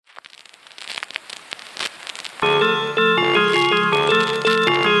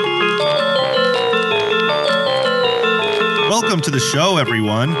Welcome to the show,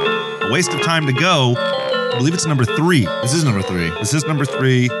 everyone. A waste of time to go. I believe it's number 3. This is number 3. This is number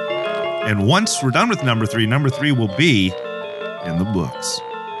 3. And once we're done with number 3 will be in the books.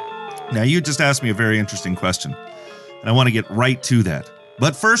 Now, you just asked me a very interesting question, and I want to get right to that.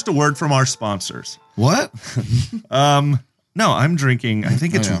 But first, a word from our sponsors. What? No, I'm drinking, I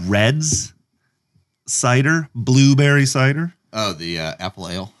think it's Red's cider, blueberry cider. Oh, the apple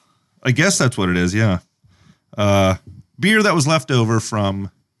ale. I guess that's what it is, yeah. Beer that was left over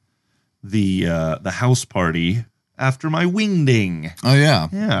from the house party after my wingding. Oh, yeah.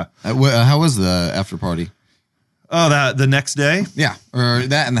 Yeah. How was the after party? Oh, the next day? Yeah, or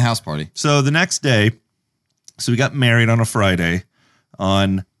that and the house party. So the next day, so we got married on a Friday.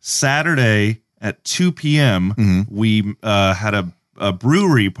 On Saturday at 2 p.m., we had a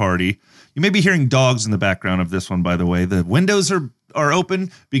brewery party. You may be hearing dogs in the background of this one, by the way. The windows are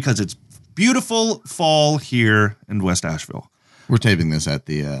open because it's beautiful fall here in West Asheville. We're taping this at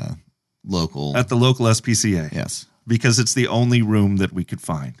the local SPCA. Yes. Because it's the only room that we could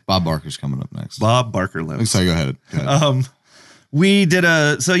find. Bob Barker's coming up next. Bob Barker lives. So go ahead. The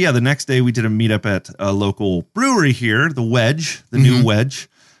next day we did a meetup at a local brewery here, the Wedge, the new Wedge.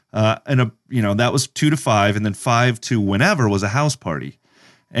 And that was 2 to 5, and then 5 to whenever was a house party.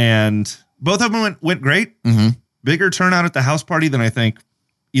 And both of them went great. Mm-hmm. Bigger turnout at the house party than I think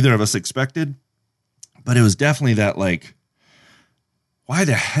either of us expected. But it was definitely that, like, why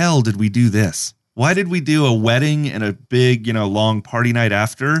the hell did we do this? Why did we do a wedding and a big, long party night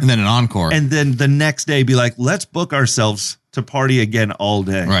after? And then an encore. And then the next day be like, let's book ourselves to party again all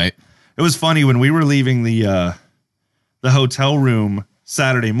day. Right. It was funny when we were leaving the hotel room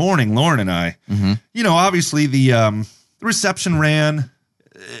Saturday morning, Lauren and I, obviously the reception ran,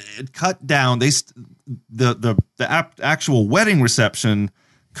 it cut down. The actual wedding reception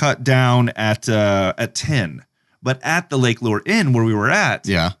cut down at 10. But at the Lake Lure Inn where we were at,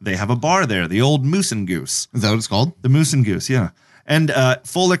 they have a bar there, the old Moose and Goose. Is that what it's called? The Moose and Goose, yeah. And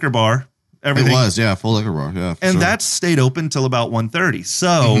full liquor bar. Everything. It was, yeah, full liquor bar, yeah. And that stayed open till about 1:30.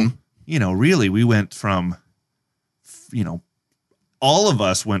 So, really, we went from, all of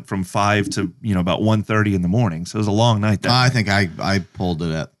us went from 5 to, about 1:30 in the morning. So it was a long night. I think I pulled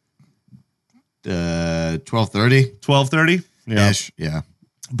it at 12:30. 12:30? Yeah. Ish, yeah.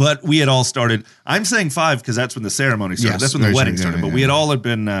 But we had all started. I'm saying 5 because that's when the ceremony started. That's when the wedding started. But we had all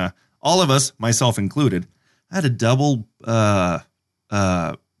been, all of us, myself included. I had a double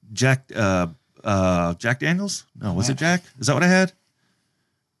Jack Daniels? No, was it Jack? Is that what I had?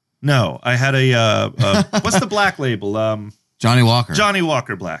 No, I had what's the black label? Johnny Walker. Johnny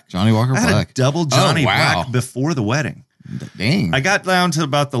Walker Black. Johnny Walker Black. I had a double Johnny Black before the wedding. Dang. I got down to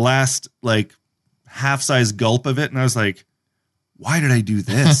about the last half-size gulp of it, and I was like, why did I do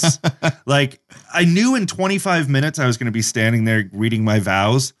this? I knew in 25 minutes I was going to be standing there reading my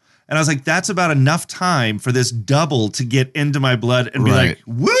vows. And I was like, that's about enough time for this double to get into my blood and be like,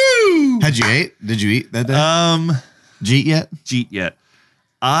 woo! Did you eat that day? Jeet yet?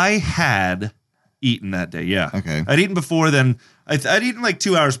 I had eaten that day, yeah. Okay. I'd eaten before then. I'd eaten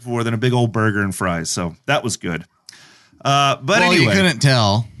 2 hours before, then a big old burger and fries. So that was good. Anyway. You couldn't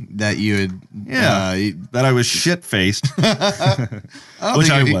tell that you had... that I was shit-faced. Which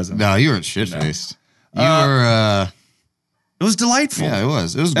I wasn't. No, you weren't shit-faced. You were... It was delightful. Yeah, it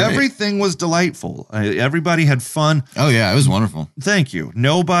was. It was great. Everything was delightful. Everybody had fun. Oh, yeah, it was wonderful. Thank you.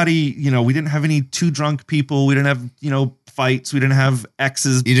 Nobody, we didn't have any too drunk people. We didn't have, fights. We didn't have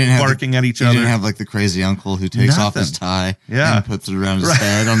exes barking at each other. You didn't have the crazy uncle who takes off his tie and puts it around his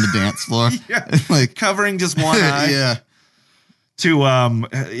head on the dance floor. Yeah. Covering just one eye. Yeah.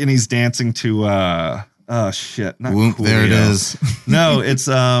 And he's dancing to shit. Not Whoop, Coolio. there it is. No, it's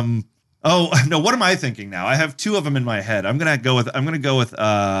oh no, what am I thinking now? I have 2 of them in my head. I'm gonna go with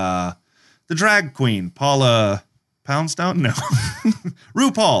the drag queen, Paula Poundstone? No.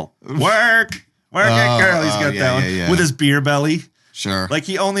 RuPaul. Work it, girl. He's got that one. With his beer belly. Sure.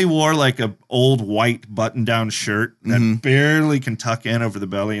 He only wore a old white button-down shirt that barely can tuck in over the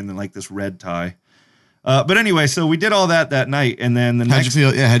belly, and then this red tie. But anyway, so we did all that night, and then how'd you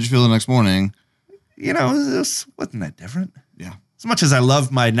feel? Yeah, how'd you feel the next morning? It wasn't that different. Yeah. As much as I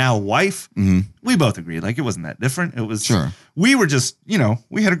love my now wife, we both agreed it wasn't that different. It was we were just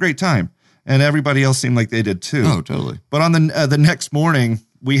we had a great time, and everybody else seemed like they did too. Oh, totally. But on the next morning,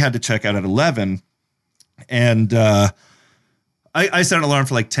 we had to check out at 11, and I set an alarm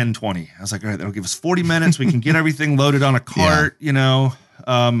for 10:20. I was like, all right, that'll give us 40 minutes. We can get everything loaded on a cart.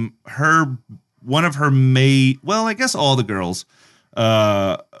 One of her I guess all the girls,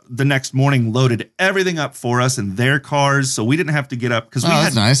 the next morning loaded everything up for us in their cars, so we didn't have to get up because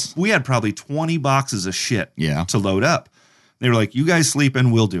nice. We had probably 20 boxes of shit to load up. They were like, you guys sleep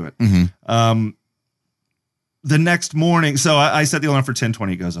in, we'll do it. Mm-hmm. The next morning, so I set the alarm for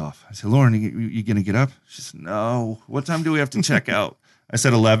 10:20. It goes off. I said, Lauren, you going to get up? She said, no. What time do we have to check out? I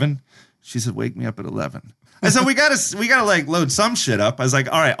said, 11. She said, wake me up at 11. I said, we gotta like load some shit up. I was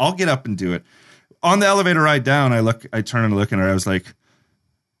like, all right, I'll get up and do it. On the elevator ride down, I turn and look at her. I was like,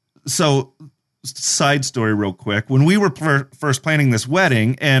 so side story real quick. When we were first planning this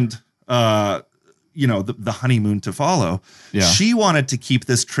wedding and, the honeymoon to follow, she wanted to keep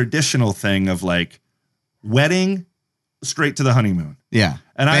this traditional thing of like wedding straight to the honeymoon. Yeah.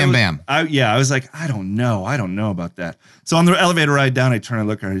 And bam. I was like, I don't know about that. So on the elevator ride down, I turn and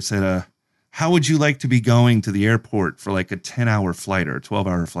look at her. I said, how would you like to be going to the airport for like a 10-hour flight or a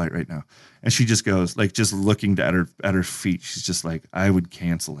 12-hour flight right now? And she just goes, like, just looking at her feet. She's just like, I would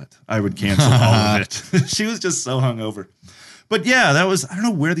cancel it. I would cancel all of it. She was just so hungover. But yeah, I don't know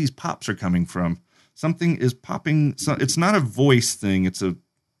where these pops are coming from. Something is popping. So it's not a voice thing. It sounds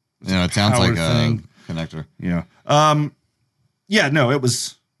like thing. A connector. Yeah. It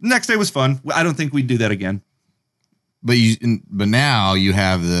was, next day was fun. I don't think we'd do that again. But now you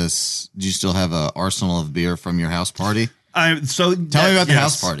have this. Do you still have an arsenal of beer from your house party? Tell me about the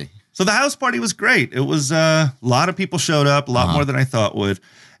house party. So the house party was great. It was a lot of people showed up, a lot more than I thought would,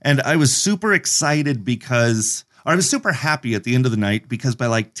 and I was super excited I was super happy at the end of the night because by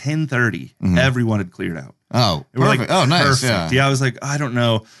like 10:30, everyone had cleared out. Oh, perfect. Like, nice. Perfect. Yeah, I was like, I don't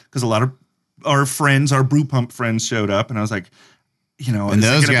know, because a lot of our friends, our brew pump friends, showed up, and I was like, and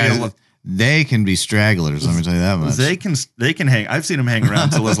those guys. They can be stragglers, let me tell you that much. They can hang. I've seen them hang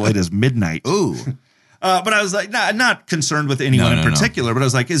around until as late as midnight. Ooh. But I was like, not concerned with anyone in particular, but I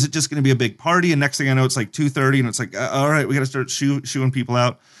was like, is it just going to be a big party? And next thing I know, it's like 2:30 and it's like, all right, we got to start shooing people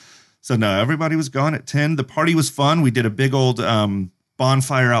out. So no, everybody was gone at 10. The party was fun. We did a big old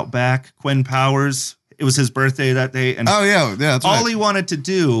bonfire out back. Quinn Powers, it was his birthday that day. And that's all he wanted to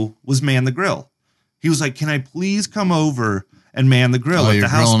do was man the grill. He was like, can I please come over and man the grill at the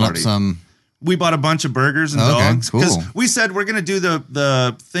house party? We bought a bunch of burgers and dogs because we said we're going to do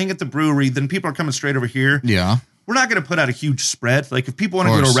the thing at the brewery. Then people are coming straight over here. Yeah, we're not going to put out a huge spread. Like if people want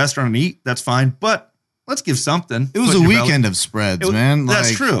to go to a restaurant and eat, that's fine. But let's give something. It was a weekend of spreads, man.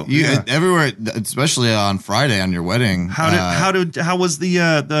 That's true. Everywhere, especially on Friday on your wedding. How was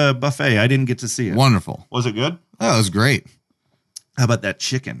the buffet? I didn't get to see it. Wonderful. Was it good? Oh, it was great. How about that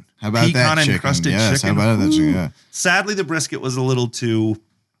chicken? How about that chicken? Encrusted yes, chicken? How about that chicken? Yeah. Sadly, the brisket was a little too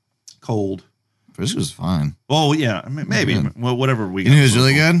cold. Brisket was fine. Oh, yeah. Maybe. Well, whatever we got. You know who's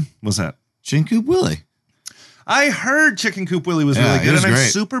really good? What's that? Chicken Coop Willie. I heard Chicken Coop Willie was really good, and I'm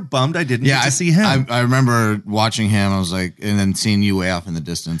super bummed I didn't get to see him. I remember watching him. I was like, and then seeing you way off in the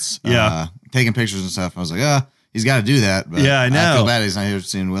distance. Taking pictures and stuff. I was like, he's got to do that. But I know. I feel bad he's not here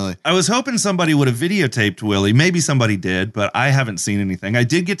seeing Willie. I was hoping somebody would have videotaped Willie. Maybe somebody did, but I haven't seen anything. I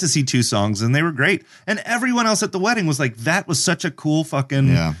did get to see 2 songs, and they were great. And everyone else at the wedding was like, that was such a cool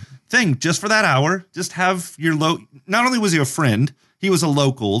fucking thing. Just for that hour, just have your not only was he a friend, he was a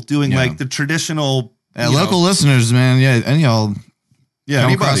local doing like the traditional. Local listeners, man. Yeah, and y'all. Yeah,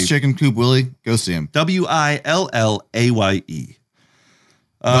 come across Chicken Coop Willie, go see him. WILLAYE.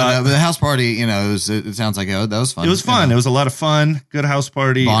 But the house party, it sounds like that was fun. It was fun. It was a lot of fun. Good house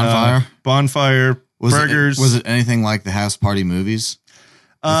party. Bonfire. Burgers. Was it anything like the house party movies?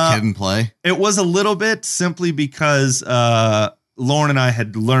 With Kid and Play? It was a little bit, simply because Lauren and I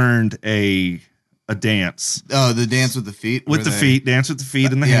had learned a dance. Oh, the dance with the feet? Feet. Dance with the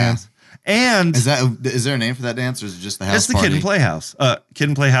feet and the hands. And is there a name for that dance, or is it just the house? It's the party? Kid and Play House. Kid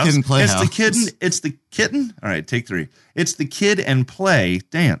and Play House. Kid and Play It's House. It's the kitten. All right, take 3. It's the Kid and Play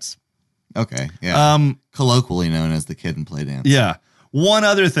dance. Okay. Yeah. Colloquially known as the Kid and Play dance. Yeah. One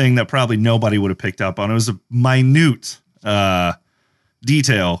other thing that probably nobody would have picked up on, it was a minute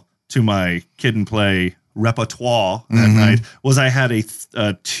detail to my Kid and Play repertoire that night, was I had a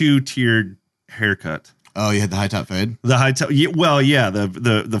 2-tiered haircut. Oh, you had the high top fade? The high top. Well, yeah.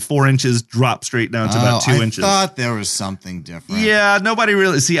 The 4 inches drop straight down to about 2 inches. I thought there was something different. Yeah, nobody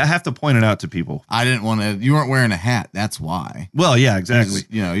really. See, I have to point it out to people. I didn't want to. You weren't wearing a hat. That's why. Well, yeah, exactly.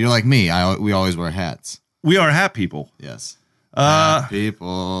 You're like me. We always wear hats. We are hat people. Yes. Hat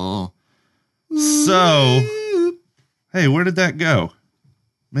people. So, hey, where did that go?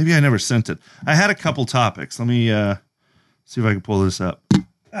 Maybe I never sent it. I had a couple topics. Let me see if I can pull this up.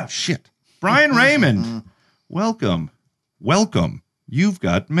 Oh, shit. Brian Raymond, welcome. You've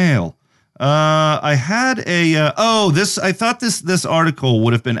got mail. I had I thought this article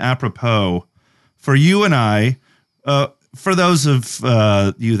would have been apropos for you and I. For those of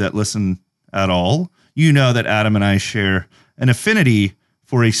you that listen at all, you know that Adam and I share an affinity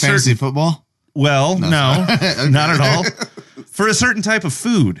for a fantasy football. Well, no, okay. Not at all. for a certain type of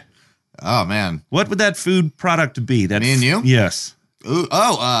food. Oh, man. What would that food product be? That Me and you? Yes. Ooh,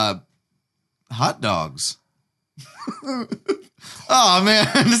 hot dogs. Oh, man.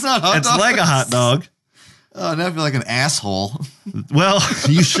 It's not hot dogs. It's like a hot dog. Oh, now I feel like an asshole. Well,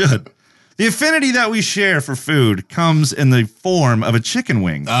 you should. The affinity that we share for food comes in the form of a chicken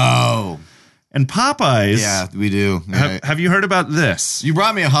wing. Oh. And Popeyes. Yeah, we do. Have you heard about this? You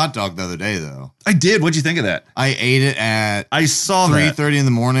brought me a hot dog the other day, though. I did. What'd you think of that? I ate it at I saw 3:30 in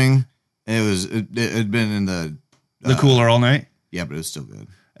the morning. It had been in the cooler all night. Yeah, but it was still good.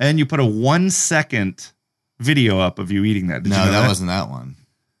 And you put a 1-second video up of you eating that. Did you know that wasn't that one.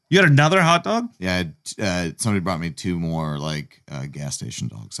 You had another hot dog? Yeah, somebody brought me 2 more gas station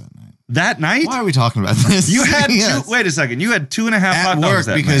dogs that night. That night? Why are we talking about this? You had two. Wait a second. You had 2.5 hot dogs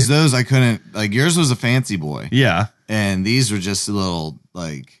that because night. Those I couldn't yours was a fancy boy. Yeah, and these were just a little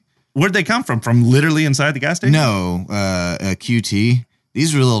Where'd they come from? From literally inside the gas station? No, a QT.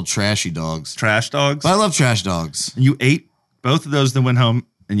 These were little trashy dogs. Trash dogs. But I love trash dogs. You ate both of those, then went home,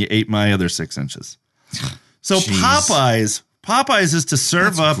 and you ate my other 6 inches. So Jeez. Popeyes is to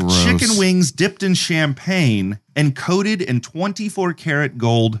serve up chicken wings dipped in champagne and coated in 24-karat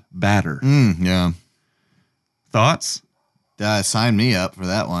gold batter. Yeah. Thoughts? Sign me up for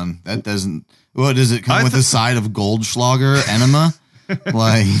that one. That doesn't. What does it come with a side of Goldschlager enema?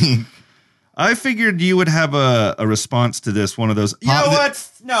 I figured you would have a response to this. One of those. You know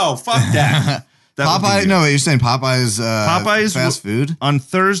what? No, fuck that. Popeye? No, you're saying Popeye's fast food? On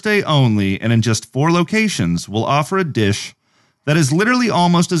Thursday only, and in just 4 locations, will offer a dish that is literally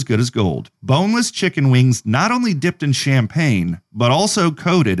almost as good as gold. Boneless chicken wings, not only dipped in champagne, but also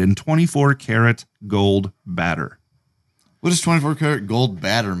coated in 24-karat gold batter. What does 24-karat gold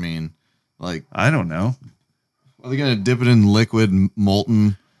batter mean? I don't know. Are they going to dip it in liquid,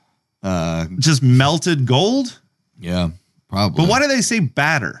 molten? Just melted gold? Yeah, probably. But why do they say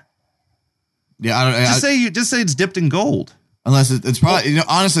batter? Yeah, I don't. Just say it's dipped in gold. Unless it's probably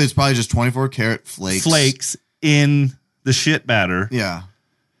honestly it's probably just 24-karat flakes. Flakes in the shit batter. Yeah.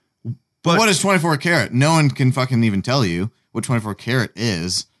 But what is 24-karat? No one can fucking even tell you what 24-karat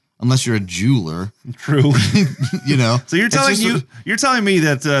is unless you're a jeweler. True. So you're telling me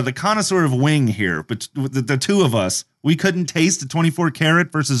that the connoisseur of wing here, but the two of us, we couldn't taste a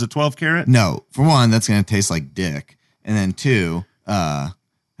 24-karat versus a 12-karat? No. For one, that's going to taste like dick. And then 2, how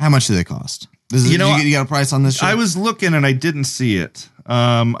much do they cost? You got a price on this shit? I was looking and I didn't see it.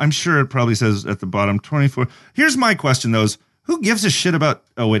 I'm sure it probably says at the bottom 24. Here's my question though: who gives a shit about?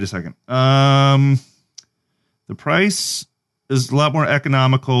 Oh, wait a second. The price is a lot more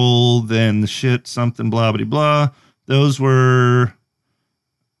economical than the shit. Something blah blah blah. Those were.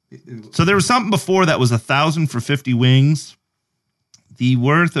 So there was something before that was 1,000 for 50 wings. The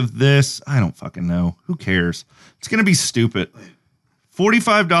worth of this, I don't fucking know. Who cares? It's gonna be stupid.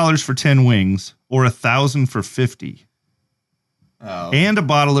 $45 for 10 wings or 1,000 for 50. Oh. And a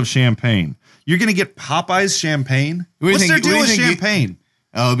bottle of champagne. You're going to get Popeye's champagne? What's their deal with champagne?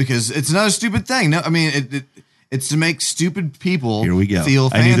 Because it's another stupid thing. No, I mean, it's to make stupid people feel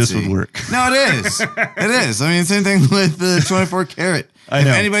fancy. I knew this would work. No, it is. It is. I mean, same thing with the 24-karat. If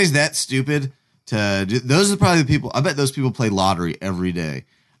anybody's that stupid to do, those are probably the people. I bet those people play lottery every day.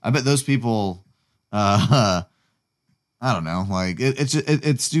 I bet those people... I don't know.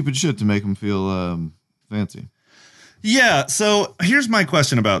 It's stupid shit to make them feel fancy. Yeah. So here's my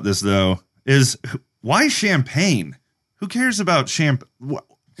question about this, though: is why champagne? Who cares about champagne?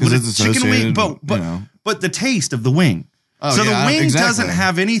 Because it's a chicken wing, but the taste of the wing. Oh, so the wing doesn't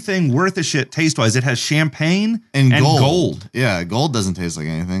have anything worth a shit taste wise. It has champagne and gold. Yeah, gold doesn't taste like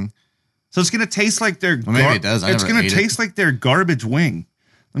anything. So it's gonna taste like their. Maybe it does. It's gonna taste like their garbage wing.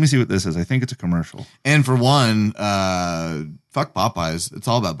 Let me see what this is. I think it's a commercial. And for one, fuck Popeyes. It's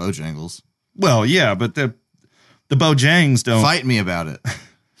all about Bojangles. Well, yeah, but the Bojangs don't... Fight me about it.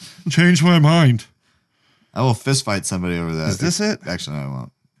 Change my mind. I will fist fight somebody over that. Is this it? Actually, no, I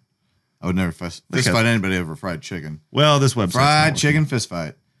won't. I would never fist fight anybody over fried chicken. Well, this website... Fried chicken fist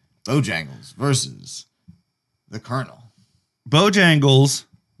fight. Bojangles versus the Colonel. Bojangles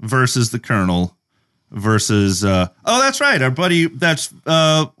versus the Colonel... versus that's right, our buddy that's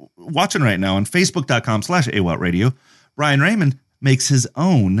watching right now on Facebook.com/AWOT Radio, Brian Raymond makes his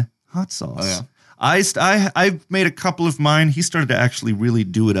own hot sauce. Oh yeah. I've made a couple of mine. He started to actually really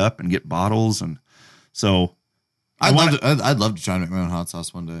do it up and get bottles, and so I'd love to try and make my own hot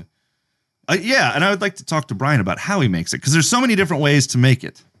sauce one day. And I would like to talk to Brian about how he makes it, because there's so many different ways to make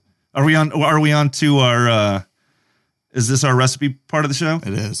it. Are we on to our is this our recipe part of the show?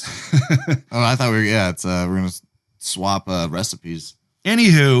 It is. I thought it's we're going to swap recipes.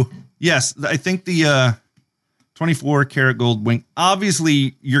 Anywho, yes, I think the 24 karat gold wing.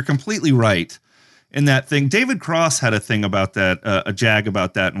 Obviously, you're completely right in that thing. David Cross had a thing about that, a jag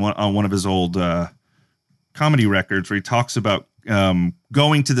about that on one of his old comedy records where he talks about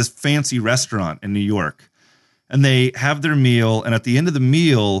going to this fancy restaurant in New York. And they have their meal, and at the end of the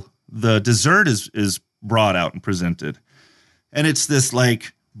meal, the dessert is brought out and presented. And it's this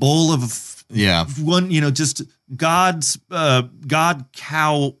like bowl of one, just God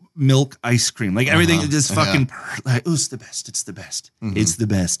cow milk ice cream. Like everything is just fucking like, oh, it's the best. It's the best. Mm-hmm. It's the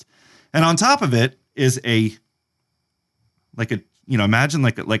best. And on top of it is imagine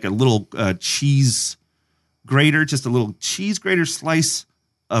like a little cheese grater, just a little cheese grater slice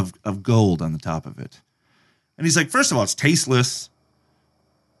of gold on the top of it. And he's like, first of all, it's tasteless.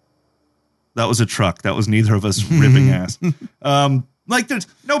 That was a truck. That was neither of us ripping ass. Like there's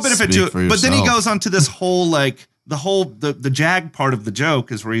no benefit to it. But then he goes on to this whole, like the jag part of the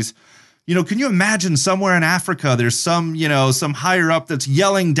joke is where he's, can you imagine somewhere in Africa, there's some higher up that's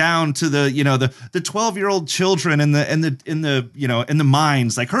yelling down to the 12-year-old children in the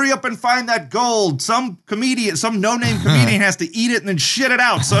mines, like, hurry up and find that gold. Some no-name comedian has to eat it and then shit it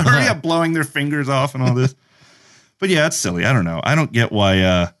out. So hurry up, blowing their fingers off and all this. But yeah, it's silly. I don't know. I don't get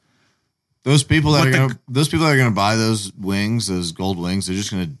why, those people that are gonna buy those wings, those gold wings, they're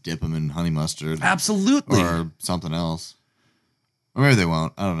just gonna dip them in honey mustard, absolutely, or something else, or maybe they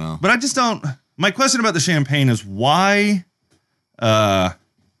won't. I don't know. But I just don't. My question about the champagne is why,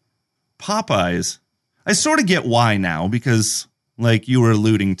 Popeyes. I sort of get why now because, like you were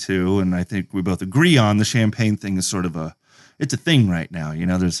alluding to, and I think we both agree on, the champagne thing is sort of it's a thing right now.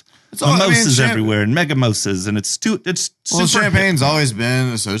 There's mimosas everywhere and megamosas, and it's super. Champagne's always been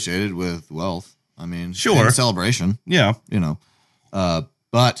associated with wealth. I mean, sure, and celebration. Yeah,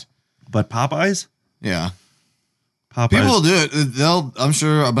 but Popeyes. Yeah, Popeyes. People do it. I'm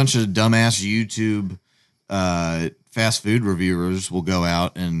sure a bunch of dumbass YouTube fast food reviewers will go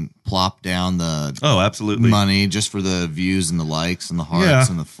out and plop down the absolutely money just for the views and the likes and the hearts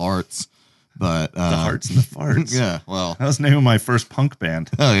and the farts. But the hearts and the farts. Yeah, well, that was the name of my first punk band.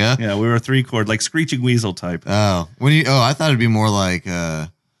 Oh yeah, yeah, we were a 3-chord, like Screeching Weasel type. Oh, I thought it'd be more like I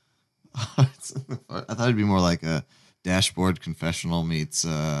thought it'd be more like a Dashboard Confessional meets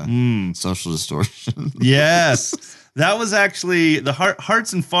Social Distortion. Yes, that was actually the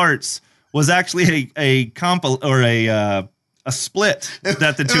Hearts and Farts was actually a split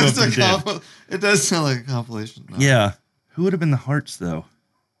that the two of them did. It does sound like a compilation. No. Yeah, who would have been the Hearts though?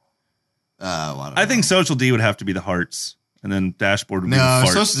 I think Social D would have to be the Hearts, and then Dashboard would be the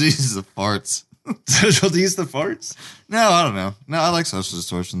Farts. Social D is the Farts. Social D is the Farts? No, I don't know. No, I like Social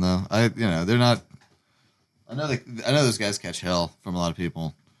Distortion though. They're not. I know those guys catch hell from a lot of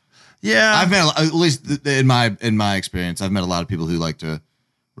people. Yeah, I've met, at least in my experience, I've met a lot of people who like to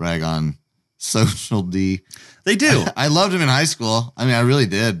rag on Social D. They do. I loved him in high school. I mean, I really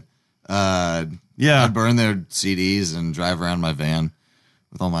did. I'd burn their CDs and drive around my van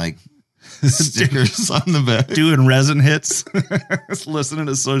with all my stickers on the back, doing resin hits. Listening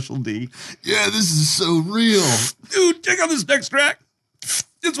to Social D. Yeah, this is so real, dude. Check out this next track.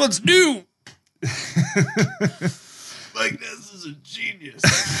 This one's new. Like, this is a genius.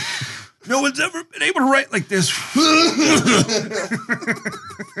 No one's ever been able to write like this.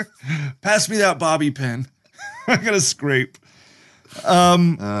 Pass me that bobby pin. I gotta scrape.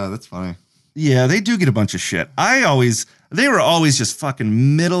 That's funny. Yeah, they do get a bunch of shit. They were always just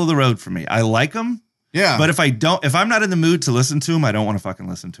fucking middle of the road for me. I like them. Yeah. But if I'm not in the mood to listen to them, I don't want to fucking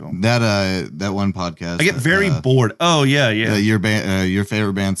listen to them. That one podcast. I get very bored. Oh yeah. Your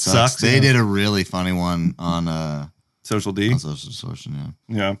favorite band sucks. They did a really funny one on Social D. On Social Distortion,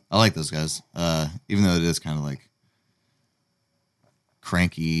 yeah. Yeah. I like those guys. Even though it is kind of like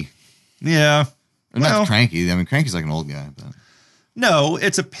cranky. Yeah. Not cranky. I mean, cranky's like an old guy, but no,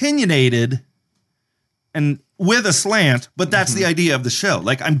 it's opinionated and with a slant, but that's the idea of the show.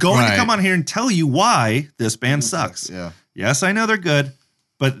 Like, I'm going to come on here and tell you why this band sucks. Yeah. Yes, I know they're good,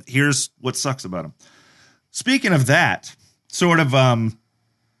 but here's what sucks about them. Speaking of that, sort of,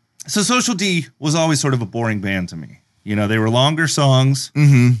 so Social D was always sort of a boring band to me. They were longer songs,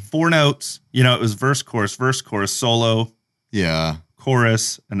 4 notes. It was verse, chorus, solo. Yeah.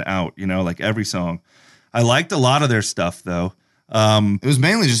 Chorus, and out, like every song. I liked a lot of their stuff, though. It was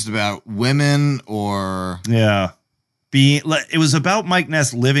mainly just about women or... Yeah. It was about Mike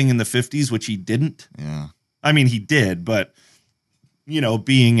Ness living in the 50s, which he didn't. Yeah. I mean, he did, but,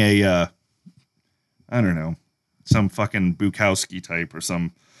 being a, I don't know, some fucking Bukowski type or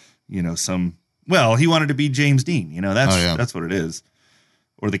some, well, he wanted to be James Dean, that's what it is.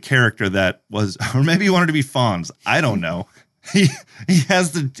 Or the character that was, or maybe he wanted to be Fonz. I don't know. He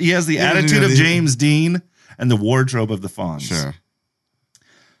has the attitude of James Dean. and the wardrobe of the Fonz. Sure.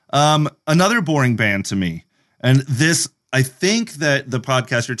 Another boring band to me, and this, I think that the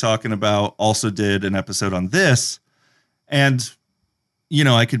podcast you're talking about also did an episode on this, and, you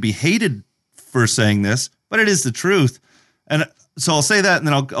know, I could be hated for saying this, but it is the truth. And so I'll say that, and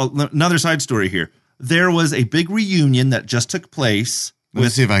then I'll another side story here. There was a big reunion that just took place.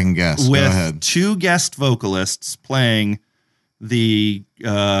 Let's see if I can guess. Go ahead. With 2 guest vocalists playing the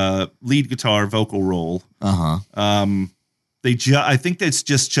lead guitar vocal role. I think it's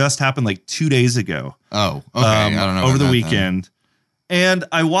just happened like 2 days ago. Oh, okay. I don't know. Over the weekend. And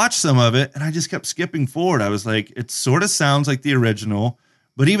I watched some of it, and I just kept skipping forward. I was like, it sort of sounds like the original,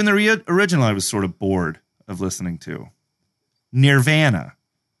 but even the original I was sort of bored of listening to. Nirvana.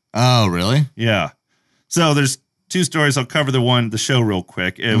 Oh, really? Yeah. So there's 2 stories. I'll cover the show real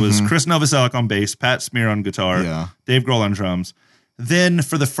quick. It was Chris Novoselic on bass, Pat Smear on guitar, Dave Grohl on drums. Then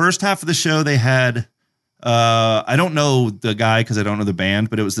for the first half of the show, they had, I don't know the guy because I don't know the band,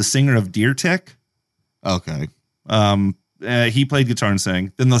 but it was the singer of Deer Tick. Okay. He played guitar and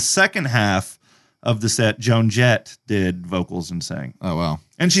sang. Then the second half of the set, Joan Jett did vocals and sang. Oh, wow.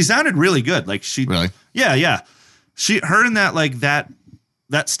 And she sounded really good. Like really? Yeah. Her in that, like that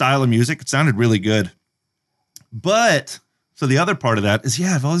style of music, it sounded really good. But so the other part of that is,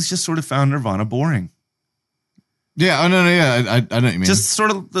 I've always just sort of found Nirvana boring. Yeah. Oh, no. Yeah. I know what you mean. Just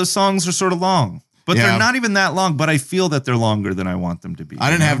sort of, the songs are sort of long, but they're not even that long, but I feel that they're longer than I want them to be.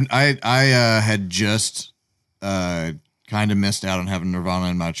 I had just kind of missed out on having Nirvana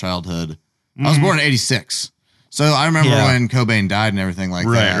in my childhood. I was born in 86. So I remember when Cobain died and everything like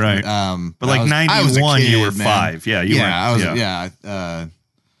that. Right. But like 91, you were 5. Yeah.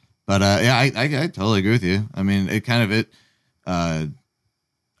 I totally agree with you. I mean, I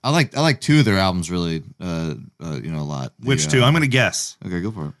like 2 of their albums really, a lot. Which 2? I'm going to guess. Okay,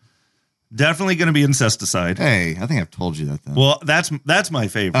 go for it. Definitely going to be Incesticide. Hey, I think I've told you that then. Well, that's my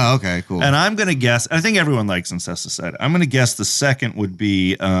favorite. Oh, okay, cool. And I'm going to guess, I think everyone likes Incesticide. I'm going to guess the second would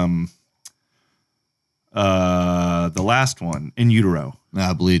be the last one, In Utero.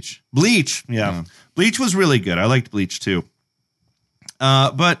 Bleach. Yeah. Bleach was really good. I liked Bleach too.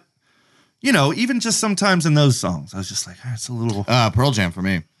 But you know, even just sometimes in those songs, I was just like, it's a little Pearl Jam for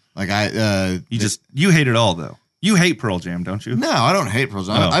me. Like you hate it all though. You hate Pearl Jam, don't you? No, I don't hate Pearl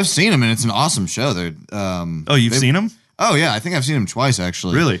Jam. Oh. I've seen them and it's an awesome show. They're you've seen them? Oh yeah, I think I've seen them twice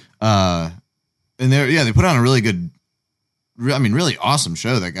actually. Really? And they put on a really good, really awesome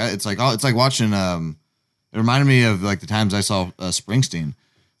show. That guy, it's like watching. It reminded me of like the times I saw Springsteen.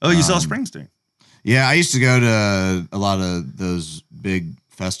 Oh, you saw Springsteen? Yeah, I used to go to a lot of those big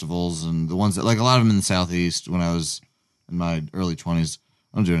festivals and the ones that, like, a lot of them in the Southeast when I was in my early 20s.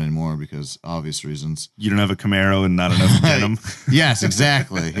 I don't do it anymore because obvious reasons. You don't have a Camaro and not enough denim. Yes,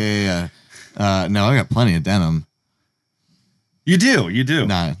 exactly. Yeah. No, I got plenty of denim. You do.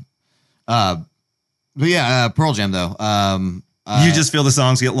 Nah. But yeah, Pearl Jam though. You just feel the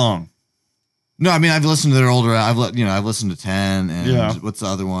songs get long. No, I mean, I've listened to their older. I've listened to 10 and what's the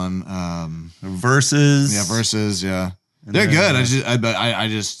other one? Versus. Yeah, Versus. Yeah, they're good.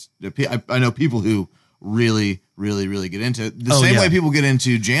 I know people who really get into it. The same way people get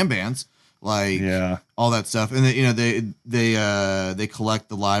into jam bands, like all that stuff, and they collect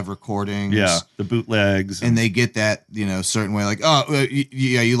the live recordings, the bootlegs, and they get that certain way. Like,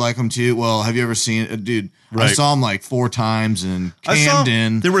 you like them too. Well, have you ever seen it, dude? Right. I saw him like 4 times in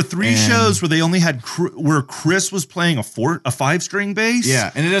Camden. There were 3 shows where they only had where Chris was playing a 5-string bass.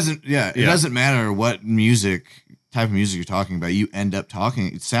 Yeah, and it doesn't matter what type of music you're talking about. You end up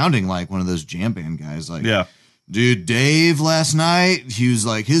sounding like one of those jam band guys. Like, dude, Dave last night, he was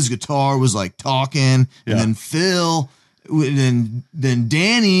like, his guitar was like talking, and then Phil, then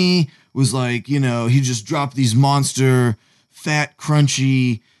Danny was like, he just dropped these monster, fat,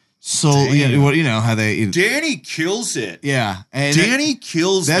 crunchy. So how they Danny kills it. Yeah, and Danny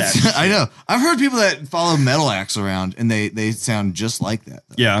kills that. I know. I've heard people that follow metal acts around, and they sound just like that.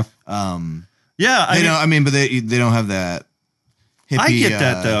 Though. Yeah. But they don't have that hippie. I get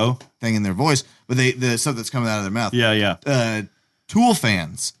that though thing in their voice, but the stuff that's coming out of their mouth. Yeah. Tool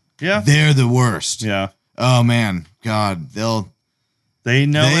fans. Yeah. They're the worst. Yeah. Oh man, God, they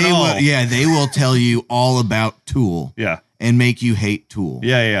know it all. They will tell you all about Tool. Yeah. And make you hate Tool.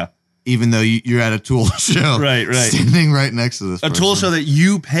 Yeah. Even though you're at a Tool show. Right. Standing right next to this person. Tool show that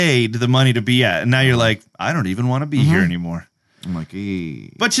you paid the money to be at. And now you're like, I don't even want to be here anymore. I'm like,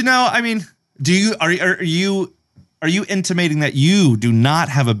 But are you intimating that you do not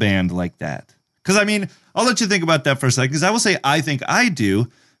have a band like that? Because I'll let you think about that for a second. Because I will say I think I do,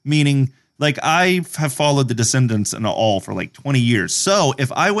 meaning Like, I have followed the Descendants and all for like 20 years. So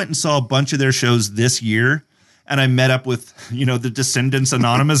if I went and saw a bunch of their shows this year and I met up with, the Descendants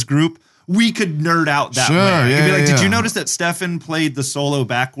Anonymous group, we could nerd out that way. I could be like, did you notice that Stefan played the solo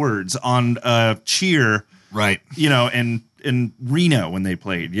backwards on Cheer? Right. In Reno when they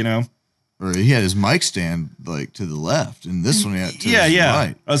played, Or he had his mic stand like to the left, and this one he had to his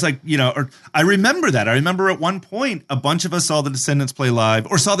right. I was like, or I remember that. I remember at one point a bunch of us saw the Descendants play live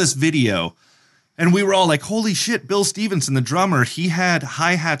or saw this video, and we were all like, "Holy shit!" Bill Stevenson, the drummer, he had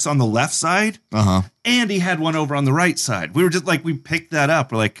hi-hats on the left side, and he had one over on the right side. We were just like, we picked that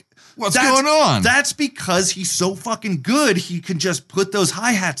up. We're like, what's going on? That's because he's so fucking good. He can just put those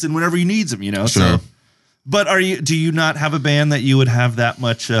hi-hats in whenever he needs them. Sure. So, but do you not have a band that you would have that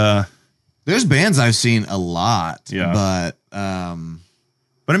much? There's bands I've seen a lot, but I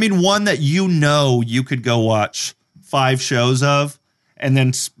mean, one that you could go watch 5 shows of, and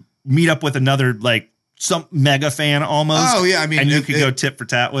then meet up with another like some mega fan almost. Oh yeah, I mean, and you could go tit for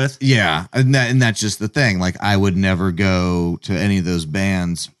tat with. Yeah, and that's just the thing. Like, I would never go to any of those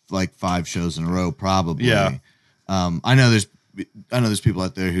bands like 5 shows in a row. Probably. Yeah. I know there's people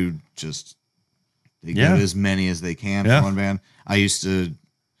out there who just they go to as many as they can for one band.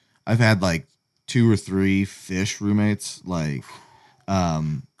 I've had like 2 or 3 Fish roommates, like,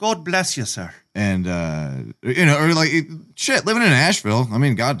 God bless you, sir. And, or like, living in Asheville. I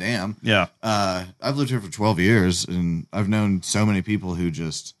mean, goddamn. Yeah. I've lived here for 12 years, and I've known so many people who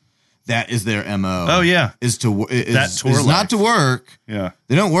just, that is their MO. Oh, yeah. Is not to work. Yeah.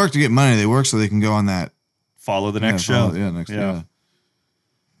 They don't work to get money. They work so they can go on that. Follow the next show. Yeah.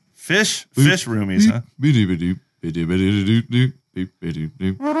 Fish roomies, huh?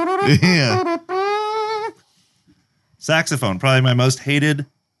 Yeah. Saxophone, probably my most hated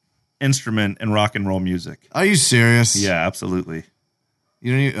instrument in rock and roll music. Are you serious? Yeah, absolutely.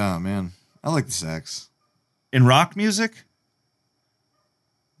 Oh man, I like the sax in rock music.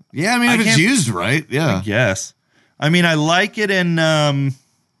 Yeah, I mean, if it's used right, yeah. I guess. I mean, I like it in.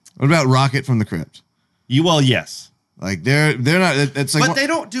 What about Rocket from the Crypt? Yes. Like they're not. It's like, but they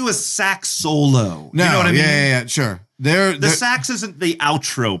don't do a sax solo. No, you know what I mean? Yeah, sure. The sax isn't the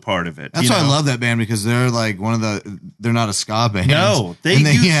outro part of it. That's why I love that band, because they're like they're not a ska band. No, they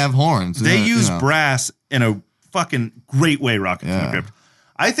have horns. They use brass in a fucking great way. Rocket from the Crypt.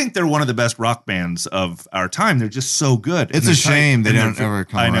 I think they're one of the best rock bands of our time. They're just so good. It's a shame they don't ever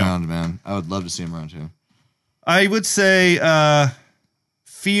come around, man. I would love to see them around too. I would say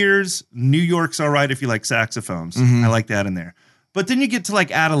Fears, New York's all right if you like saxophones. I like that in there. But then you get to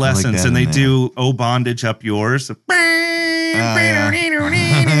like Adolescence, and they do "Oh Bondage Up Yours."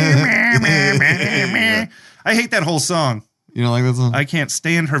 I hate that whole song. You don't like that song? I can't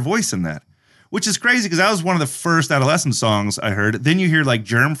stand her voice in that, which is crazy because that was one of the first Adolescence songs I heard. Then you hear like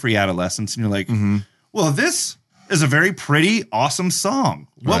 "Germ-Free Adolescence," and you're like, well, this is a very pretty, awesome song.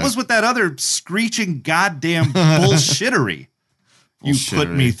 What was with that other screeching goddamn bullshittery you put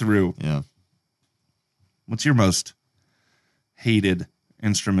me through? Yeah. What's your most hated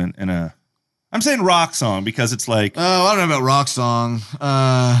instrument in a... I'm saying rock song because it's like... Oh, I don't know about rock song.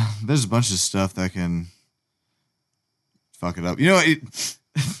 There's a bunch of stuff that can fuck it up. You know what?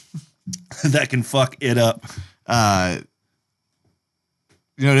 That can fuck it up.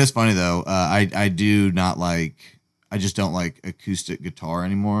 You know, it is funny though. I do not like... I just don't like acoustic guitar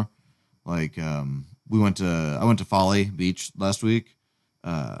anymore. Like, I went to Folly Beach last week,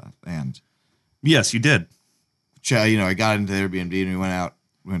 and... Yes, you did. I got into the Airbnb and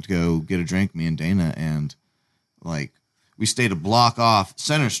we went to go get a drink, me and Dana, and like we stayed a block off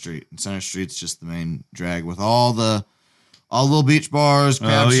Center Street, and Center Street's just the main drag with all the little beach bars,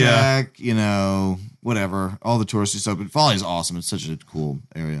 Crab Shack, whatever, all the touristy stuff. But Folly's awesome. It's such a cool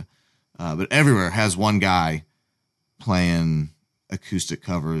area. But everywhere has one guy playing acoustic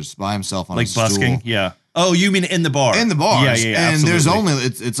covers by himself on a stool. Like busking? Yeah. Oh, you mean in the bar? In the bars. Yeah, and absolutely. There's only,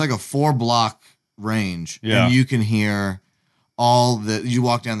 it's like a 4-block range, and you can hear you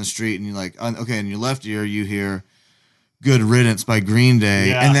walk down the street and you're like, okay, in your left ear you hear Good Riddance by Green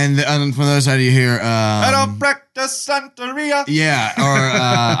Day, and then from the other side you hear I don't practice Santeria, or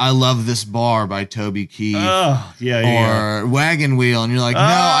I Love This Bar by Toby Keith, or Wagon Wheel, and you're like, no,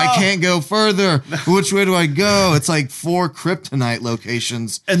 I can't go further. Which way do I go? It's like 4 Kryptonite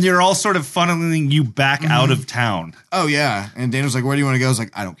locations, and they're all sort of funneling you back out of town. Oh yeah, and Dana was like, where do you want to go? I was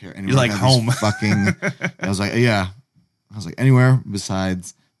like, I don't care. Anywhere. You're like home. Fucking. I was like, yeah. I was like, anywhere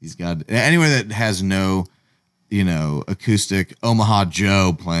besides anywhere that has no, acoustic Omaha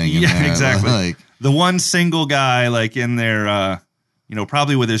Joe playing in there. Exactly. Like the one single guy, like in there,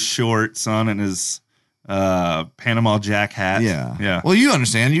 probably with his shorts on and his Panama Jack hat. Yeah. Well, you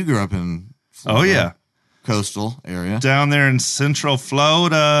understand. You grew up in Florida. Oh, yeah. Coastal area. Down there in Central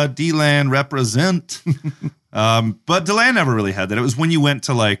Florida, D-Land represent. But DeLand never really had that. It was when you went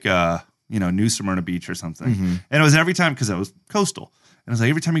to like, New Smyrna Beach or something. Mm-hmm. And it was every time, because it was coastal. And it was like,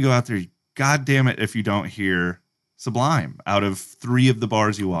 every time you go out there, God damn it if you don't hear Sublime out of 3 of the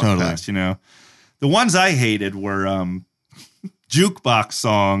bars you walk past, The ones I hated were jukebox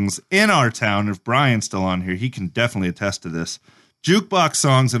songs in our town. If Brian's still on here, he can definitely attest to this. Jukebox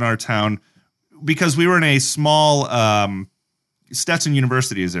songs in our town, because we were in a small Stetson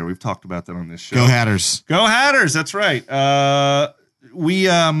University is there. We've talked about that on this show. Go Hatters. Go Hatters. That's right. So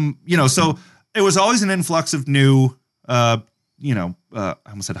it was always an influx of new, I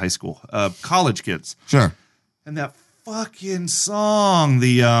almost said high school, college kids. Sure. And that fucking song,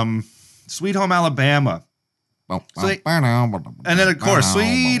 the Sweet Home Alabama. And then, of course,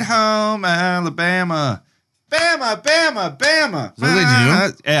 Sweet Home Alabama. Bama, Bama, Bama. Is that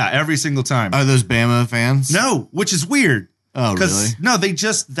what they do? Yeah, every single time. Are those Bama fans? No, which is weird. Oh, really? No,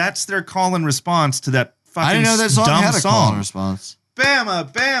 that's their call and response to that fucking I didn't know that song dumb had a song. call and response.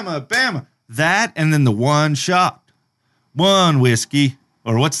 Bama, Bama, Bama. That, and then the one shot, one whiskey,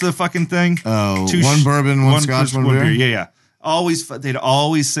 or what's the fucking thing? Oh, one bourbon, one scotch, one beer. Yeah. They'd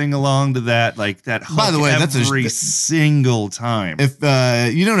always sing along to that, like that hook. By the way, every single time. If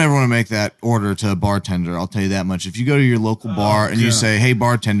you don't ever want to make that order to a bartender, I'll tell you that much. If you go to your local bar and you say, "Hey,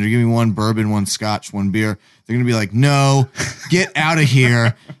 bartender, give me one bourbon, one scotch, one beer," they're gonna be like, "No, get out of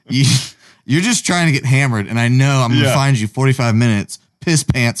here. You're just trying to get hammered, and I know I'm gonna find you 45 minutes." Piss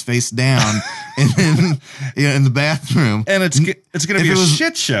pants face down and then in the bathroom. And it's gonna be a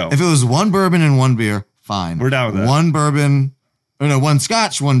shit show. If it was one bourbon and one beer, fine. We're down with that. One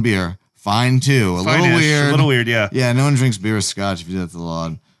scotch, one beer, fine too. A little weird, yeah. Yeah, no one drinks beer or scotch if you do that to the law.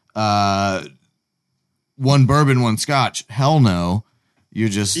 One bourbon, one scotch, hell no.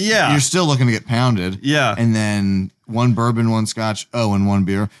 You're still looking to get pounded. Yeah. And then one bourbon, one scotch, and one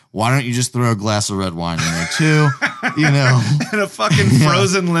beer. Why don't you just throw a glass of red wine in there too? And a fucking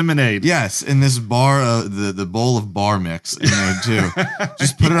frozen lemonade. Yes, in this bar, the bowl of bar mix in there too.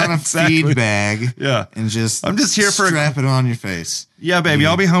 Just put it on a feed bag. Yeah. And I'm just here for strap it on your face. Yeah, baby.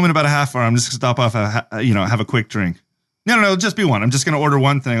 I'll be home in about a half hour. I'm just gonna stop off, have a quick drink. No, just be one. I'm just gonna order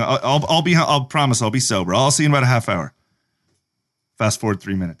one thing. I'll promise I'll be sober. I'll see you in about a half hour. Fast forward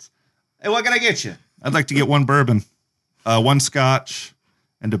 3 minutes. Hey, what can I get you? I'd like to get one bourbon, one scotch,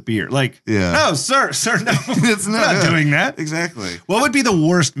 and a beer. No, sir, no. It's not doing that. Exactly. What would be the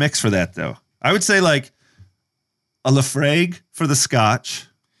worst mix for that, though? I would say like a Lafrague for the scotch,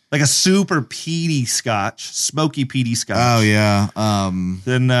 like a super peaty scotch, smoky peaty scotch. Oh, yeah.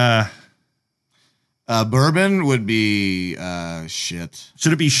 Then bourbon would be shit.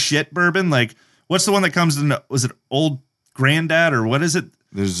 Should it be shit bourbon? Like, what's the one that comes in? Was it Old Granddad or what is it?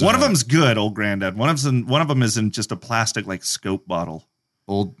 There's one of them's good, Old Granddad. One of them is in just a plastic like scope bottle.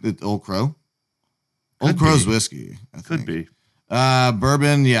 Old Crow. Old Crow's whiskey. Could be.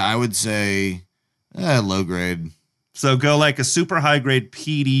 Bourbon. Yeah, I would say low grade. So go like a super high grade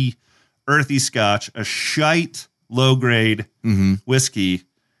peaty, earthy scotch, a shite low grade whiskey,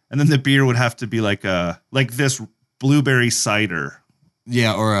 and then the beer would have to be like this blueberry cider.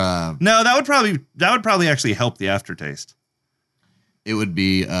 Yeah, or no, that would probably actually help the aftertaste. It would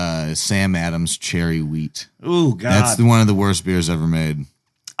be Sam Adams Cherry Wheat. Oh, God. That's one of the worst beers ever made.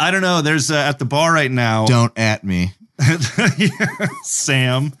 I don't know. There's at the bar right now. Don't at me.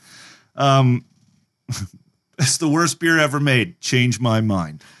 Sam. It's the worst beer ever made. Change my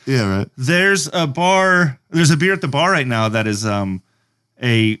mind. Yeah, right. There's a beer at the bar right now that is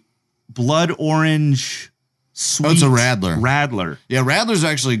a blood orange sweet. It's a Radler. Radler. Yeah, Radler's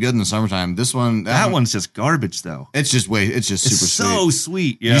actually good in the summertime. This one, that one's just garbage though. It's just super so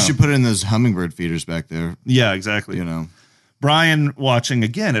sweet. Yeah. You should put it in those hummingbird feeders back there. Yeah, exactly. Brian, watching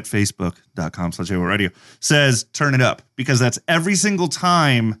again at facebook.com/AWOT says turn it up, because that's every single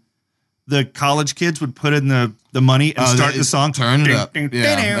time the college kids would put in the money and start the song. Turn it up. Yeah,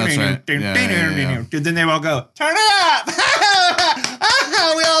 that's right. Then they all go, turn it up.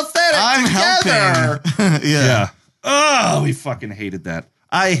 We all said it together. Helping. Yeah. Oh, we fucking hated that.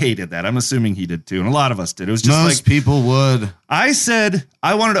 I hated that. I'm assuming he did too. And a lot of us did. It was just most people would. I said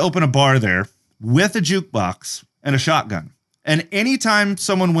I wanted to open a bar there with a jukebox and a shotgun. And anytime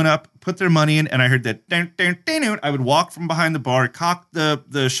someone went up, put their money in, and I heard that, I would walk from behind the bar, cock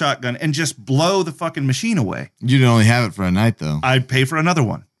the shotgun, and just blow the fucking machine away. You'd only have it for a night, though. I'd pay for another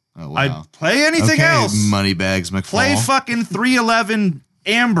one. Oh, wow. I'd play anything else. Moneybags McFall. Play fucking 311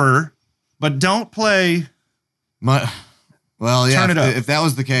 Amber, but don't play. Well, yeah. Turn it up. If that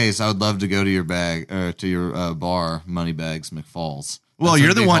was the case, I would love to go to your bar, Moneybags McFalls. Well,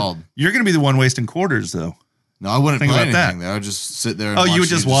 you're the one. You're going to be the one wasting quarters, though. No, I wouldn't play anything there. I would just sit there. And you would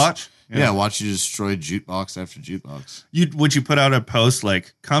just watch? Yeah, watch you destroy jukebox after jukebox. Would you put out a post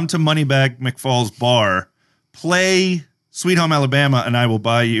like, come to Moneybag McFall's bar, play Sweet Home Alabama, and I will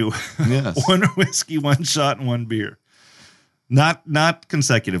buy you one whiskey, one shot, and one beer. Not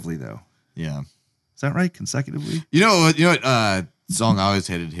consecutively, though. Yeah. Is that right? Consecutively? You know what song I always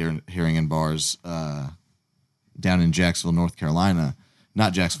hated hearing in bars down in Jacksonville, North Carolina.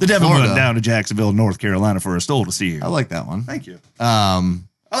 Not Jacksonville, The devil Florida. went down to Jacksonville, North Carolina for a stole to see you. I like that one. Thank you.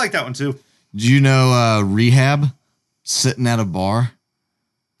 I like that one, too. Do you know Rehab, Sitting at a Bar?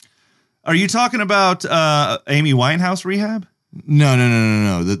 Are you talking about Amy Winehouse Rehab?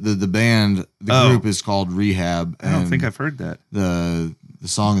 No. The band, the group is called Rehab. I don't think I've heard that. The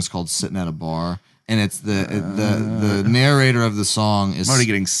song is called Sitting at a Bar. And it's the narrator of the song is I'm already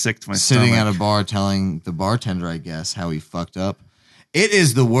getting sick to my sitting stomach. at a bar telling the bartender, I guess, how he fucked up. It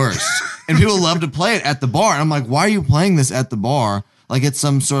is the worst. And people love to play it at the bar. And I'm like, why are you playing this at the bar? Like it's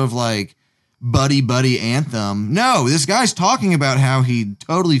some sort of like buddy anthem. No, this guy's talking about how he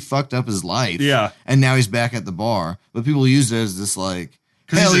totally fucked up his life. Yeah. And now he's back at the bar. But people use it as this like,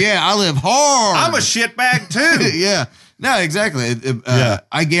 hell yeah, I live hard. I'm a shitbag too. Yeah. No, exactly.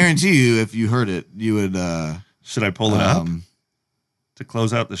 I guarantee you, if you heard it, you would. Should I pull it up to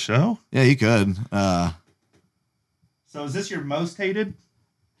close out the show? Yeah, you could. So is this your most hated?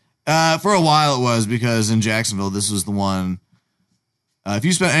 For a while it was, because in Jacksonville, this was the one. If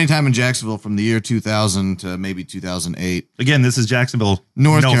you spent any time in Jacksonville from the year 2000 to maybe 2008. Again, this is Jacksonville,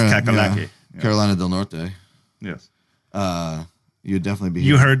 North Carolina. Yeah. Carolina del Norte. Yes. You'd definitely be.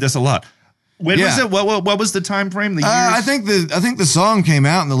 You heard this a lot. When was it? What was the time frame? The years? I think the song came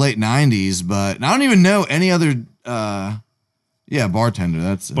out in the late 90s, but I don't even know any other. Bartender.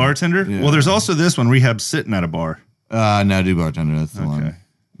 That's Bartender. Yeah. Well, there's also this one, Rehab, Sitting at a Bar. No, do Bartender. That's the one.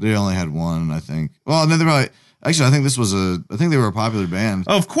 They only had one, I think. Well, no, they probably. Actually, I think they were a popular band.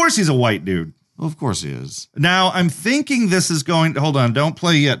 Oh, of course he's a white dude. Well, of course he is. Now, I'm thinking this is going to... Hold on, don't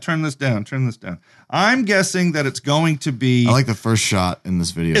play yet. Turn this down. I'm guessing that it's going to be... I like the first shot in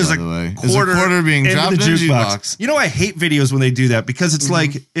this video, by the way. Is a quarter being dropped in the jukebox. You know, I hate videos when they do that, because it's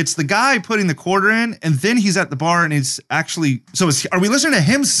like, it's the guy putting the quarter in, and then he's at the bar, and he's actually... So are we listening to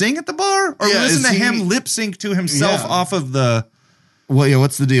him sing at the bar? Or are we listening to him lip sync to himself off of the... Well, yeah,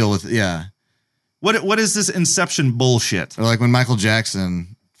 what's the deal with... Yeah. What is this Inception bullshit? Or like when Michael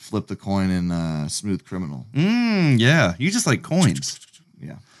Jackson flipped the coin in Smooth Criminal. Yeah. You just like coins.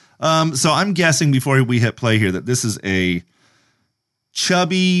 Yeah. So I'm guessing before we hit play here that this is a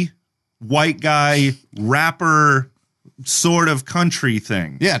chubby white guy rapper sort of country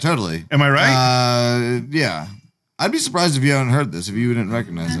thing. Yeah, totally. Am I right? Yeah. I'd be surprised if you haven't heard this, if you didn't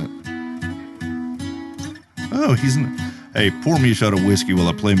recognize it. Oh, hey, pour me a shot of whiskey while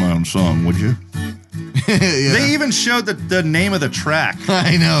I play my own song, would you? Yeah. They even showed the name of the track.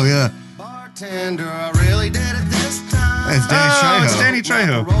 I know, yeah. Bartender, I really did it this time. It's Danny Trejo. It's Danny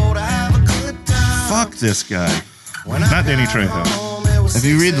Trejo. Fuck this guy. Not Danny Trejo. If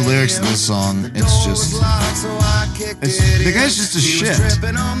you read the lyrics of this song, it's just... the guy's just a shit.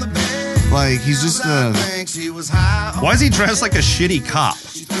 Like, he's just a... Why is he dressed like a shitty cop?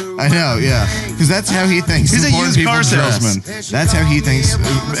 I know, yeah. Because that's how he thinks he's important a used car salesman. That's how he thinks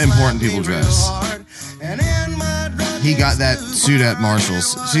important people dress. He got that suit at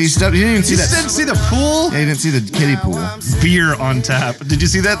Marshall's. So he didn't even see that. You didn't see the pool? Yeah, he didn't see the kiddie pool. Beer on tap. Did you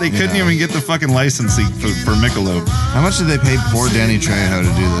see that? They couldn't even get the fucking licensing for Michelob. How much did they pay poor Danny Trejo to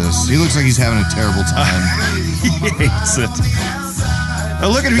do this? He looks like he's having a terrible time. He hates it. Oh,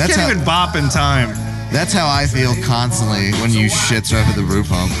 look at him. He can't even bop in time. That's how I feel constantly when you shits right at the brew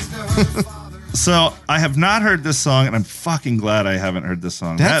pump. So I have not heard this song, and I'm fucking glad I haven't heard this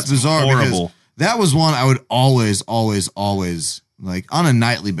song. That's bizarre. Horrible. That was one I would always, like on a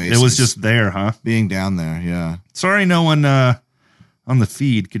nightly basis. It was just there, huh? Being down there, yeah. Sorry, no one on the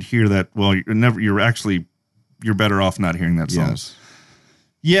feed could hear that. Well, you're better off not hearing that song. Yes.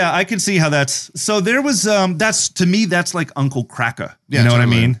 Yeah, I can see how that's. So there was that's to me that's like Uncle Kraka. You know totally. what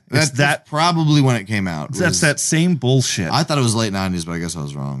I mean? That's probably when it came out. That's that same bullshit. I thought it was late 90s, but I guess I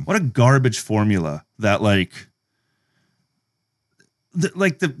was wrong. What a garbage formula that like.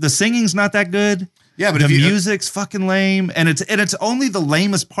 The singing's not that good. Yeah, but the music's fucking lame, and it's only the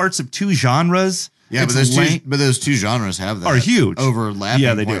lamest parts of two genres. Yeah, but those two genres have that are huge overlapping.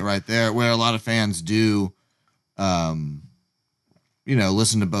 Yeah, they point do right there, where a lot of fans do, listen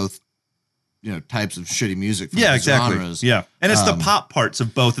to both, types of shitty music. From yeah, exactly. Genres. Yeah, and it's the pop parts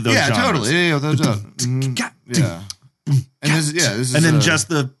of both of those. Yeah, genres. Totally. Yeah, those. Yeah, and this is then just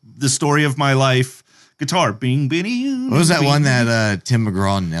the story of my life. guitar. Bing, bing. What was that one that Tim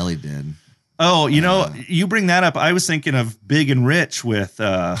McGraw and Nelly did? Oh, you bring that up. I was thinking of Big and Rich with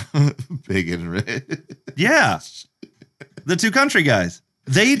Big and Rich. Yeah. The two country guys.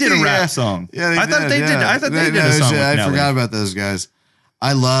 They did a rap song. Yeah, I thought they did a song with I Nelly. forgot about those guys.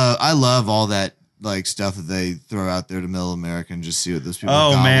 I love all that like stuff that they throw out there to middle America and just see what those people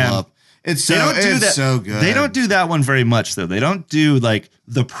gobble up. It's so good. They don't do that one very much though. They don't do like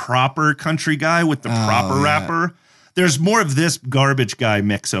the proper country guy with the proper rapper. There's more of this garbage guy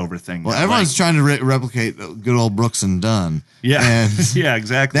mix over thing. Well, everyone's trying to replicate good old Brooks and Dunn. Yeah, and yeah,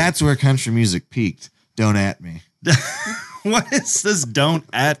 exactly. That's where country music peaked. Don't at me. What is this? Don't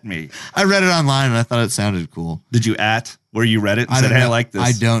at me. I read it online and I thought it sounded cool. Did you at where you read it and said, hey, I like this?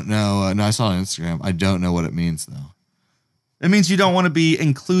 I don't know. No, I saw it on Instagram. I don't know what it means though. It means you don't want to be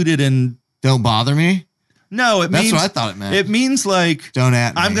included in. Don't bother me? No, that's what I thought it meant. It means like, don't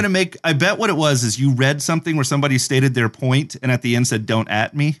at me. I'm going to make, I bet what it was is you read something where somebody stated their point and at the end said, don't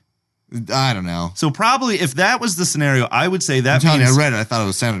at me. I don't know. So probably if that was the scenario, I would say that means. I read it. I thought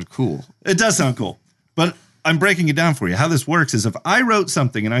it sounded cool. It does sound cool. But I'm breaking it down for you. How this works is if I wrote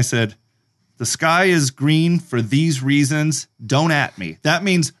something and I said, the sky is green for these reasons, don't at me. That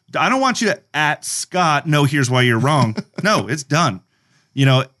means I don't want you to at Scott. No, here's why you're wrong. No, it's done. You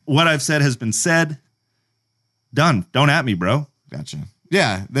know, what I've said has been said. Done. Don't at me, bro. Gotcha.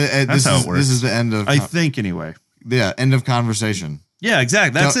 Yeah. That's how it works. This is the end of... I think anyway. Yeah. End of conversation. Yeah,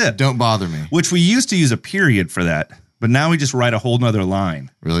 exactly. That's it. Don't bother me. Which we used to use a period for that. But now we just write a whole nother line.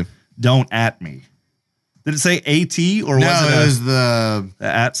 Really? Don't at me. Did it say AT or was the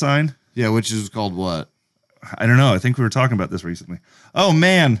at sign? Yeah, which is called what? I don't know. I think we were talking about this recently. Oh,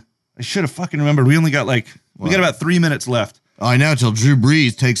 man. I should have fucking remembered. We only got we got about 3 minutes left. Oh, I know, till Drew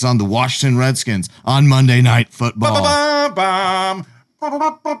Brees takes on the Washington Redskins on Monday Night Football.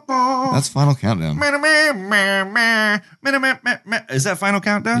 That's Final Countdown. Is that Final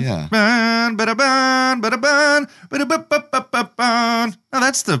Countdown? Yeah. No,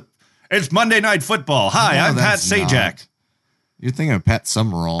 that's it's Monday Night Football. Hi, I'm Pat Sajak. You're thinking of Pat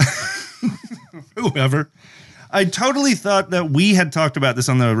Summerall. Whoever. I totally thought that we had talked about this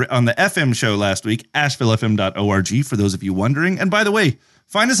on the FM show last week, ashevillefm.org, for those of you wondering. And by the way,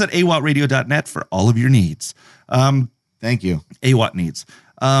 find us at awotradio.net for all of your needs. Thank you. AWOT needs.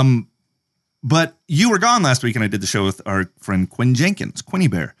 But you were gone last week, and I did the show with our friend Quinn Jenkins, Quinny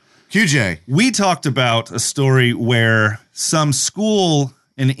Bear. QJ. We talked about a story where some school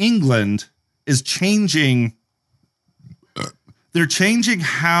in England is changing... They're changing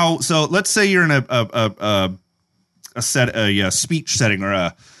how... So let's say you're in a speech setting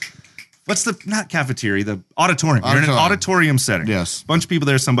or what's the, not cafeteria, the auditorium. You're in an auditorium setting. Yes. Bunch of people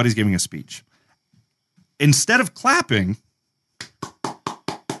there, somebody's giving a speech. Instead of clapping,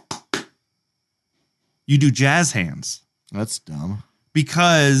 you do jazz hands. That's dumb.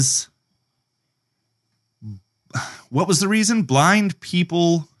 Because what was the reason? Deaf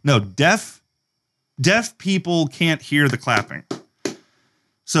people can't hear the clapping.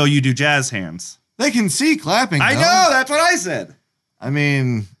 So you do jazz hands. They can see clapping. I know. That's what I said. I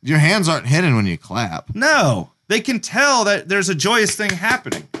mean, your hands aren't hidden when you clap. No, they can tell that there's a joyous thing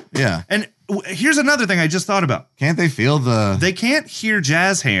happening. Yeah. And here's another thing I just thought about. Can't they feel They can't hear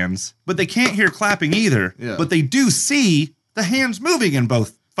jazz hands, but they can't hear clapping either. Yeah. But they do see the hands moving in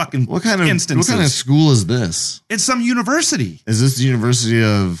both fucking instances. What kind of school is this? It's some university. Is this the University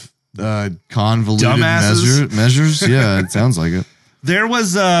of convoluted measures? Yeah, it sounds like it. There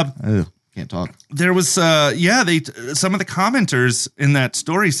was can't talk. There was some of the commenters in that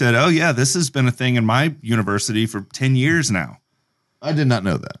story said, "Oh yeah, this has been a thing in my university for 10 years now." I did not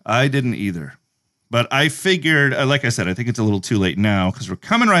know that. I didn't either. But I figured, like I said, I think it's a little too late now because we're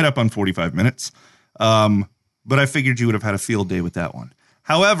coming right up on 45 minutes. But I figured you would have had a field day with that one.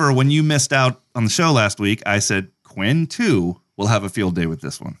 However, when you missed out on the show last week, I said Quinn too will have a field day with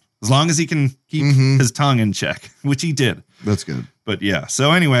this one. As long as he can keep his tongue in check, which he did. That's good. But yeah.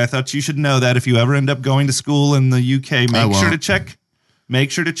 So anyway, I thought you should know that if you ever end up going to school in the UK, make sure to check.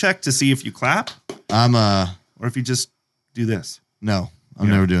 Make sure to check to see if you clap. Or if you just do this. No, I'm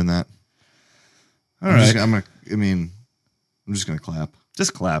never doing that. All right. I'm just gonna clap.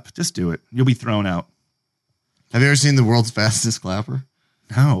 Just clap. Just do it. You'll be thrown out. Have you ever seen the world's fastest clapper?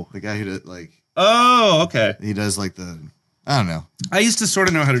 No. The guy who did Oh, okay. He does I don't know. I used to sort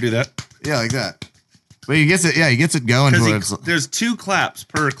of know how to do that. Yeah, like that. But he gets it. Yeah, he gets it going. There's 2 claps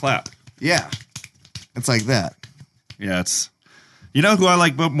per clap. Yeah, it's like that. Yeah, it's. You know who I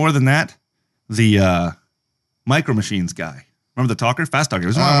like more than that? The Micro Machines guy. Remember the talker, fast talker?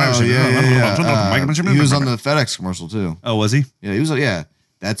 Yeah. He was on the FedEx commercial too. Oh, was he? Yeah, he was. Yeah,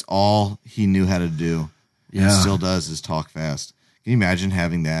 That's all he knew how to do. Yeah. And still does is talk fast. Can you imagine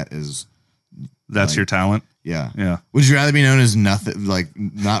having that as that's your talent? Yeah. Yeah. Would you rather be known as nothing, like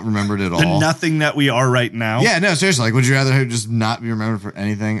not remembered at all? The nothing that we are right now? Yeah, no, seriously. Like, would you rather just not be remembered for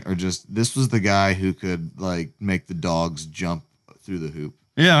anything, or just this was the guy who could like make the dogs jump through the hoop?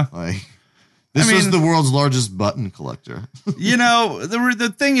 Yeah. Like, this was the world's largest button collector. You know, the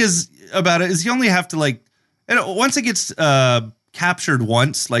thing is about it is you only have to like, once it gets captured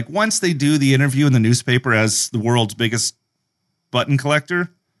once they do the interview in the newspaper as the world's biggest button collector,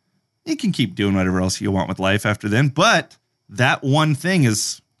 you can keep doing whatever else you want with life after then. But that one thing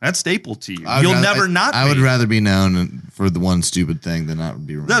that's staple to you. You'll never not be. I would rather be known for the one stupid thing than not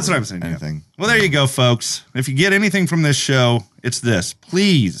be remembered. That's what I'm saying. Anything. Yeah. Well, there you go, folks. If you get anything from this show, it's this.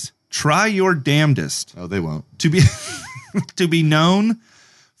 Please try your damnedest. Oh, they won't. To be to be known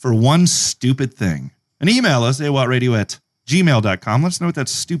for one stupid thing. And email us, awotradio@gmail.com. Let us know what that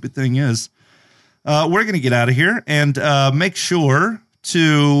stupid thing is. We're going to get out of here and make sure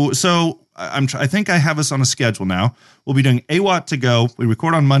to. So I think I have us on a schedule now. We'll be doing AWOT to go. We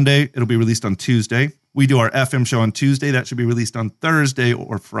record on Monday. It'll be released on Tuesday. We do our FM show on Tuesday. That should be released on Thursday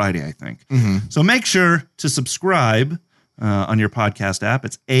or Friday, I think. Mm-hmm. So make sure to subscribe on your podcast app.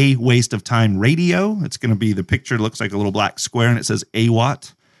 It's A Waste of Time Radio. It's going to be the picture looks like a little black square and it says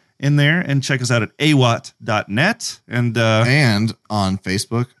AWOT in there. And check us out at awot.net. And on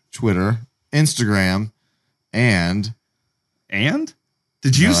Facebook, Twitter, Instagram, and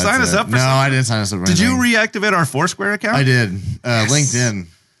did you sign us up for something? No, I didn't sign us up for anything. Did you reactivate our Foursquare account? I did. LinkedIn.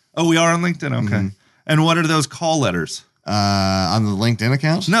 Oh, we are on LinkedIn? Okay. Mm-hmm. And what are those call letters? On the LinkedIn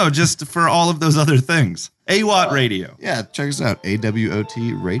account? No, just for all of those other things. AWOT Radio. Yeah, check us out.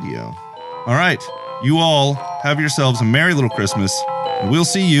 AWOT Radio. All right. You all have yourselves a merry little Christmas. And we'll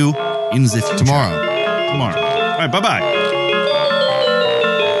see you in the future. Tomorrow. All right. Bye-bye.